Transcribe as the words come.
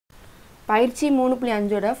பயிற்சி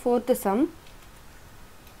 3.5 ஓட 4th some.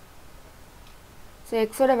 So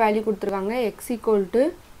எக்ஸோட வேல்யூ கொடுத்துருக்காங்க. X equal to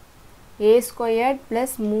A squared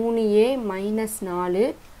plus 3a minus 4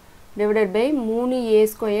 divided by 3a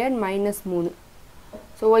squared minus 3.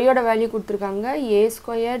 So ஒய்யோட value கொடுத்துருக்காங்க. ஏ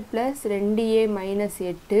squared plus 2a minus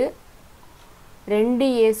 8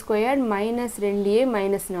 2a squared minus 2a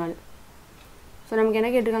minus 4. So நமக்கு என்ன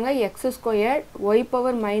கேட்டிருக்காங்க, X squared Y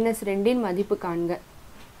power minus 2 மதிப்பு காண்க.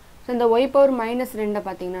 So இந்த Y power minus 2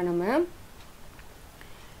 பார்த்தீங்கன்னா நம்ம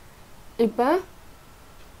இப்போ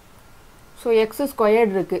ஸோ எக்ஸ்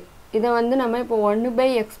ஸ்கொயர்ட் இருக்குது. இதை வந்து நம்ம இப்போ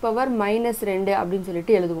 1/x பவர் மைனஸ் 2 அப்படின்னு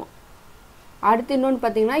சொல்லிட்டு எழுதுவோம். அடுத்து இன்னொன்று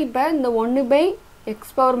பார்த்தீங்கன்னா இப்போ இந்த 1/x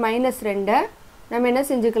பவர் மைனஸ் 2 நம்ம என்ன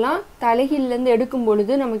செஞ்சுக்கலாம், தலைகீழ்லேருந்து எடுக்கும்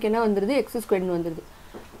பொழுது நமக்கு என்ன வந்துடுது, எக்ஸ் ஸ்கொயர்னு வந்துடுது.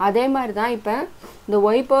 அதே மாதிரி தான் இப்போ இந்த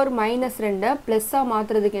ஒய் பவர் மைனஸ் 2 ப்ளஸ்ஸாக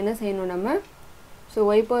மாற்றுறதுக்கு என்ன செய்யணும் நம்ம, ஸோ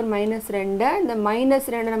ஒய் பவர் மைனஸ் 2 இந்த மைனஸ்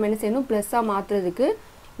 2 நம்ம என்ன செய்யணும், ப்ளஸ்ஸாக மாற்றுறதுக்கு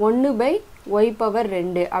 1/y பவர்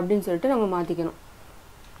 2 அப்படின்னு சொல்லிட்டு நம்ம மாற்றிக்கணும்.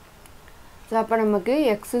 ஸோ அப்போ நமக்கு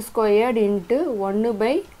X squared into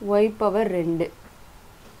 1/y power 2.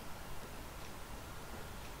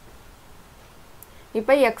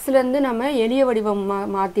 இப்போ எக்ஸ்லேருந்து நம்ம எளிய வடிவம்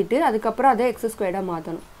மாற்றிட்டு அதுக்கப்புறம் அதை எக்ஸ் ஸ்கொயர்டாக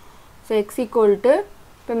மாற்றணும். ஸோ எக்ஸ் ஈக்குவல் டு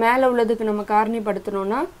இப்போ மேலே உள்ளதுக்கு நம்ம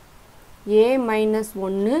காரணிப்படுத்தணும்னா a minus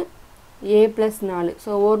 1 a plus 4. So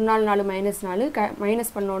ஒரு நாள் 4 மைனஸ் 4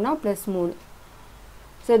 மைனஸ் பண்ணோன்னா ப்ளஸ் 3.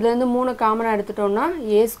 ஸோ இதுலேருந்து 3 காமனாக எடுத்துட்டோம்னா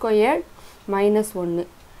a ஸ்கொயர்ட் மைனஸ் 1.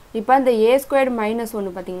 இப்போ அந்த a ஸ்கொயர்டு மைனஸ் 1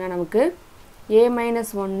 பார்த்திங்கன்னா நமக்கு a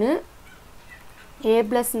minus 1 a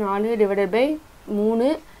plus 4 divided by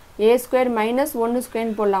 3 a square minus 1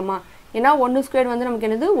 ஸ்கொயர்னு போடலாமா, ஏன்னா 1 ஸ்கொயர் வந்து நமக்கு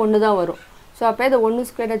என்னது 1 தான் வரும். ஸோ அப்போ இதை 1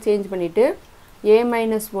 ஸ்கொயரை சேஞ்ச் பண்ணிவிட்டு a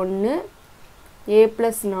minus 1 a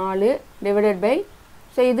plus 4 divided by,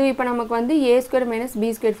 so இது இப்போ நமக்கு வந்து a square minus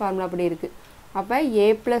b square formula அப்படி இருக்குது. அப்போ a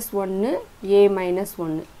plus 1 a minus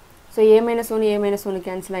 1. So a minus 1 a minus 1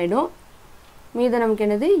 cancel ஆகிடும். மீது நமக்கு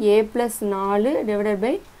என்னது a plus 4 divided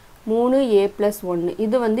by 3a plus 1.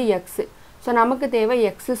 இது வந்து எக்ஸு. ஸோ நமக்கு தேவை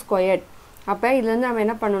எக்ஸ் ஸ்கொயர்ட். அப்போ இதுலேருந்து நம்ம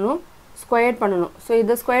என்ன பண்ணணும், ஸ்கொயர்ட் பண்ணணும். ஸோ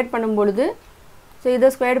இதை ஸ்கொயர்ட் பண்ணும்பொழுது, ஸோ இதை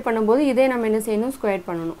ஸ்கொயர்ட் பண்ணும்போது இதே நம்ம என்ன செய்யணும், ஸ்கொயர்ட்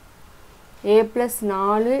பண்ணணும். a plus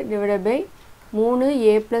 4 divided by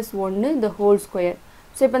 3a plus 1 இந்த ஹோல் ஸ்கொயர்.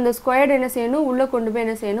 ஸோ இப்போ இந்த ஸ்கொயர்டு என்ன செய்யணும், உள்ளே கொண்டு போய்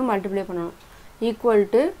என்ன செய்யணும், மல்டிப்ளை பண்ணணும். Equal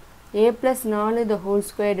to a plus 4 the whole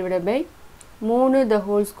square divided by 3 the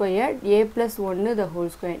whole square a plus 1 the whole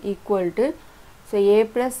square equal to, so a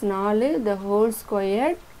plus 4 the whole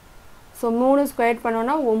square, so 3 square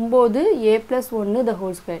பண்ணோன்னா 9 a plus 1 the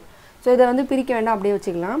whole square. So இதை வந்து பிரிக்க வேண்டாம், அப்படியே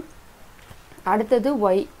வச்சுக்கலாம். அடுத்தது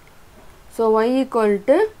y. So y equal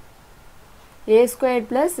to a square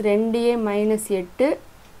plus 2a minus 8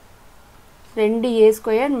 2a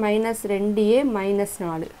square minus 2a minus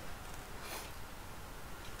 4.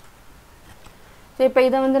 So இப்போ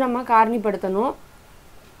இதை வந்து நம்ம காரணிப்படுத்தணும்.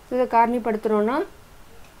 ஸோ இதை காரணிப்படுத்துகிறோன்னா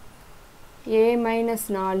a மைனஸ்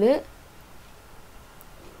 4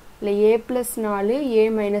 இல்லை a ப்ளஸ் 4 a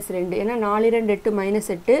மைனஸ் 2, ஏன்னா 4 2 8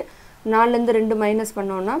 மைனஸ் 8, 4லேருந்து 2 மைனஸ்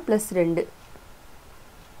பண்ணோன்னா ப்ளஸ் 2.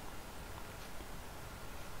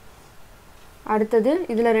 அடுத்தது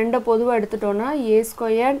இதில் 2 பொதுவாக எடுத்துட்டோன்னா a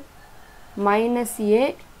square minus a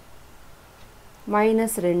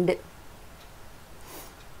minus 2.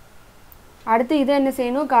 அடுத்து இதை என்ன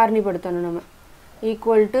செய்யணும், காரணிப்படுத்தணும் நம்ம.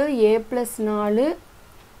 Equal to a plus 4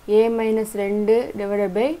 a minus 2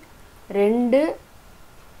 divided by 2.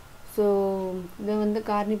 So இதை வந்து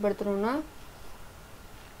காரணிப்படுத்துகிறோன்னா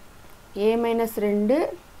a மைனஸ் 2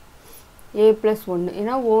 a ப்ளஸ் 1,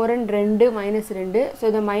 ஏன்னா ஓரன் 2 மைனஸ் 2. ஸோ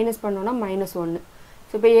இதை மைனஸ் பண்ணோன்னா மைனஸ் 1.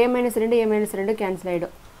 ஸோ இப்போ a minus 2 a minus 2 cancel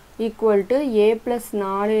ஆகிடும். Equal to a plus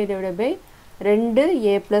 4 divided by 2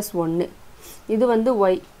 a plus 1. இது வந்து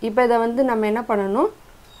y. இப்போ இதை வந்து நம்ம என்ன பண்ணணும்,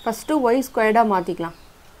 ஃபஸ்ட்டு y ஸ்கொயர்டாக மாற்றிக்கலாம்.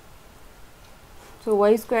 ஸோ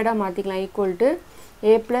y ஸ்கொயர்டாக மாற்றிக்கலாம். Equal to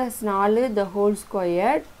a plus 4 the whole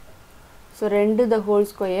squared, so 2 the whole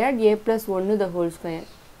squared a plus 1 the whole squared.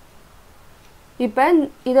 இப்போ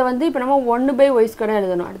இதை வந்து இப்போ நம்ம 1/y ஸ்கொயராக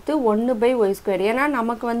எழுதணும். அடுத்து 1/y ஸ்கொயர், ஏன்னா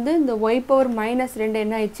நமக்கு வந்து இந்த y பவர் மைனஸ் 2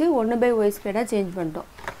 என்ன ஆயிடுச்சு, 1/y ஸ்கொயராக சேஞ்ச் பண்ணிட்டோம்.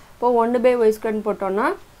 இப்போது 1/y ஸ்கொயர்னு போட்டோன்னா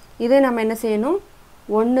இதே நம்ம என்ன செய்யணும்,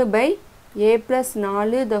 1/a plus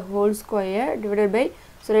 4 the whole square divided by,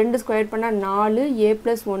 so 2 square பண்ணால் 4 a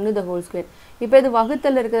plus 1 the whole square. இப்போ இது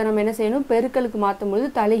வகுத்தல் இருக்கிறத நம்ம என்ன செய்யணும், பெருக்கலுக்கு மாற்றும்போது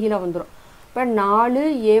தலைகீழாக வந்துடும். இப்போ 4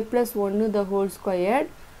 a plus 1 the whole square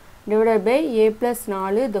divided by a plus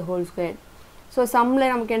 4 the whole square. So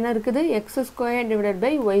சம்மில் நமக்கு என்ன இருக்குது, X square divided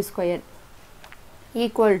by Y square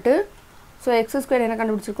equal to, so X square என்ன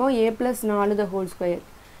கண்டுபிடிச்சிருக்கோம், a plus 4 the whole square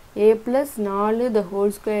a plus 4 the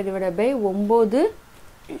whole square divided by 9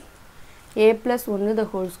 a plus 1 the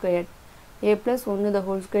whole square. a plus 1 the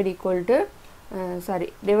whole square equal to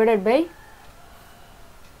divided by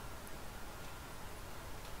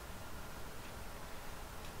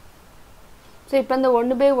so இப்போ இந்த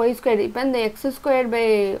 1/y square இப்போ இந்த X square by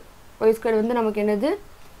Y square வந்து நமக்கு என்னது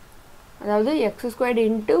அதாவது X squared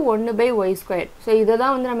into 1/y square so இதை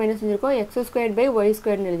தான் வந்து நம்ம என்ன செஞ்சுருக்கோம் எக்ஸ் ஸ்கொயர் பை ஒய்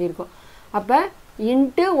ஸ்கொயர்னு எழுதியிருக்கோம் அப்போ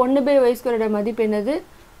இன்ட்டு 1/y ஸ்கொயரோட மதிப்பு என்னது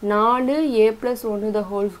 4a + 1 the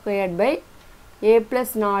whole squared by a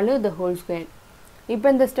 + 4 the whole square இப்போ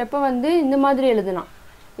இந்த ஸ்டெப்பை வந்து இந்த மாதிரி எழுதலாம்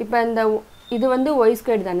இப்போ இந்த இது வந்து ஒய்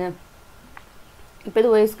ஸ்கொயர் தானே இப்போ இது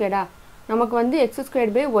ஒய் ஸ்கொயர்டா நமக்கு வந்து X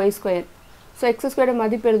square by Y square so X ஸ்கொயரோட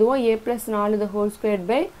மதிப்பு எழுதுவோம் a + 4 the whole squared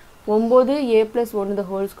by 9a + 1 the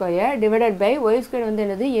whole square divided by Y square வந்து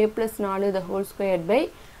என்னது a + 4 the whole squared by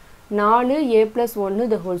 4a + 1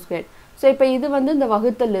 the whole square so இப்போ இது வந்து இந்த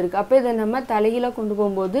வகுத்தல் இருக்குது அப்போ இதை நம்ம தலைகீழாக கொண்டு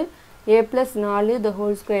போகும்போது a + 4 the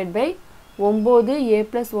whole squared by 9a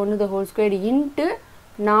 + 1 the whole squared into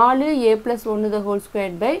 4a + 1 the whole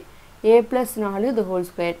squared by a + 4 the whole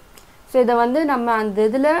squared so இதை வந்து நம்ம அந்த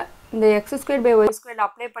இதில் இந்த X square by Y square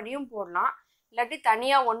apply பண்ணியும் போடலாம் இல்லாட்டி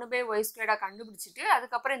தனியாக 1/y ஸ்கொயர்டாக கண்டுபிடிச்சிட்டு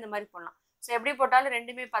அதுக்கப்புறம் இந்த மாதிரி போடலாம் ஸோ எப்படி போட்டாலும்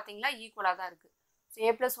ரெண்டுமே பார்த்தீங்களா ஈக்குவலாக தான் இருக்குது so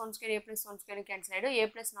a + 1 square a + 1 square cancel ஆகிடும் a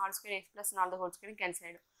 + 4 square a + 4 the whole square cancel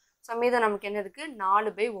ஆகிடும் ஸோ மீதம் நமக்கு என்ன இருக்குது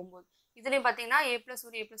 4/9 இதுலேயும் பார்த்தீங்கன்னா a +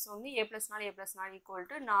 1 a + 1 a + 4 a + 4 equal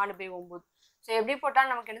to 4/9 so எப்படி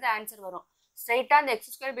போட்டாலும் நமக்கு என்னது ஆன்சர் வரும் ஸ்ட்ரைட்டாக அந்த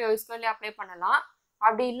X square by Y ஸ்கொயர்லேயே apply பண்ணலாம்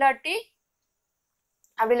அப்படி இல்லாட்டி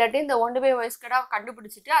இந்த 1/y ஸ்கொயராக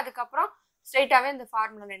கண்டுபிடிச்சிட்டு அதுக்கப்புறம் ஸ்ட்ரைட்டாகவே இந்த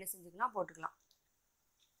ஃபார்முலாவில் என்ன செஞ்சுக்கலாம் போட்டுக்கலாம்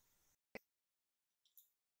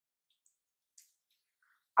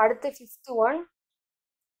அடுத்து 5th one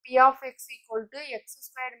p of x equal to x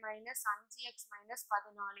squared minus 5x minus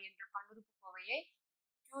 14 என்ற பல்லுறுப்புக்கோவையை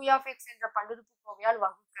q of x என்ற பல்லுறுப்புக்கோவையால்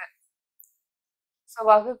வகுக்க ஸோ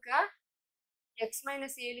வகுக்க x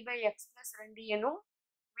minus 7/x plus 2 எனும்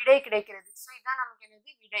விடை கிடைக்கிறது ஸோ இதுதான் நமக்கு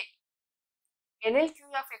என்னது விடை எனில் q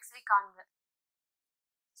of x ஐ காண்க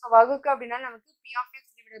ஸோ வகுக்க அப்படின்னா நமக்கு p of x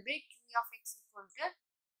divided by q of x equal to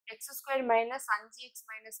x squared minus 5x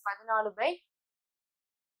minus 14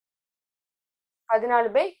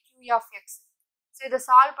 q of x so இதை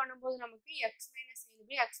சால்வ் பண்ணும்போது நமக்கு x minus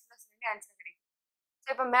 7/x plus 2 answer கிடைக்கும் ஸோ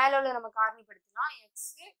இப்போ மேலே உள்ள நம்ம காரணிப்படுத்தலாம்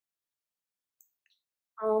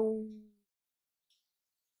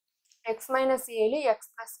x minus 7 x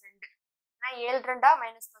plus 2 நான் 7 2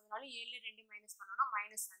 minus 14 7 2 minus பண்ணோம்னா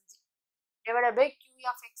minus 5 divided by q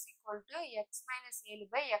of x equal to x minus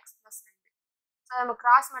 7/x plus 2 so நம்ம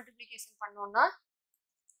கிராஸ் மல்டிப்ளிகேஷன் பண்ணோம்னா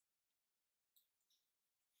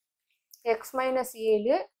x minus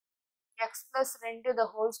 7 x plus 2 the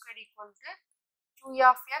whole square equal to q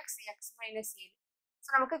of x x minus 7 so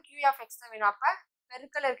நமக்கு q of x தான் வேணும் அப்போ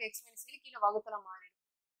பெருக்கல் இருக்க x minus 7 கீழே வகுத்தல மாறிடும்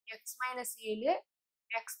x minus 7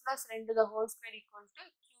 x plus 2 the whole square equal to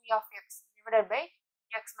q of x divided by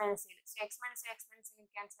x minus 7 so x minus 7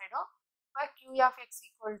 cancel ஆகிடும் இப்போ q of x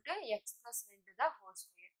equal to x plus 2 the whole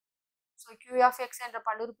square so q of x என்ற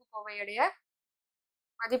பல்லுறுப்புக்கோவையுடைய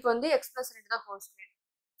மதிப்பு வந்து x plus 2 the whole square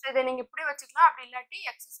so இதை நீங்கள் இப்படி வச்சுக்கலாம் அப்படி இல்லாட்டி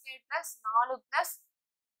x square plus 4 plus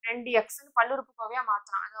 2xன்னு பல்லுறுப்புக்கோவையாக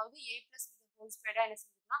மாற்றலாம் அதாவது a plus b the whole square என்ன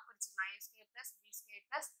செஞ்சுக்கலாம் பிரிச்சுக்கலாம் a square plus b square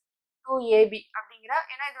plus 2ab அப்படிங்கிற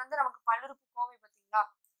ஏன்னா இது வந்து நமக்கு பல்லுறுப்புக்கோவை பார்த்தீங்களா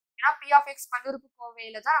ஏன்னா p of x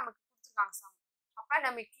பல்லுறுப்புக்கோவையில தான் நமக்கு கொடுத்துருக்காங்க சம் அப்போ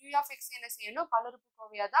நம்ம q of x என்ன செய்யணும்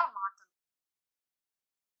பல்லுறுப்புக்கோவையாக தான் மாற்றணும்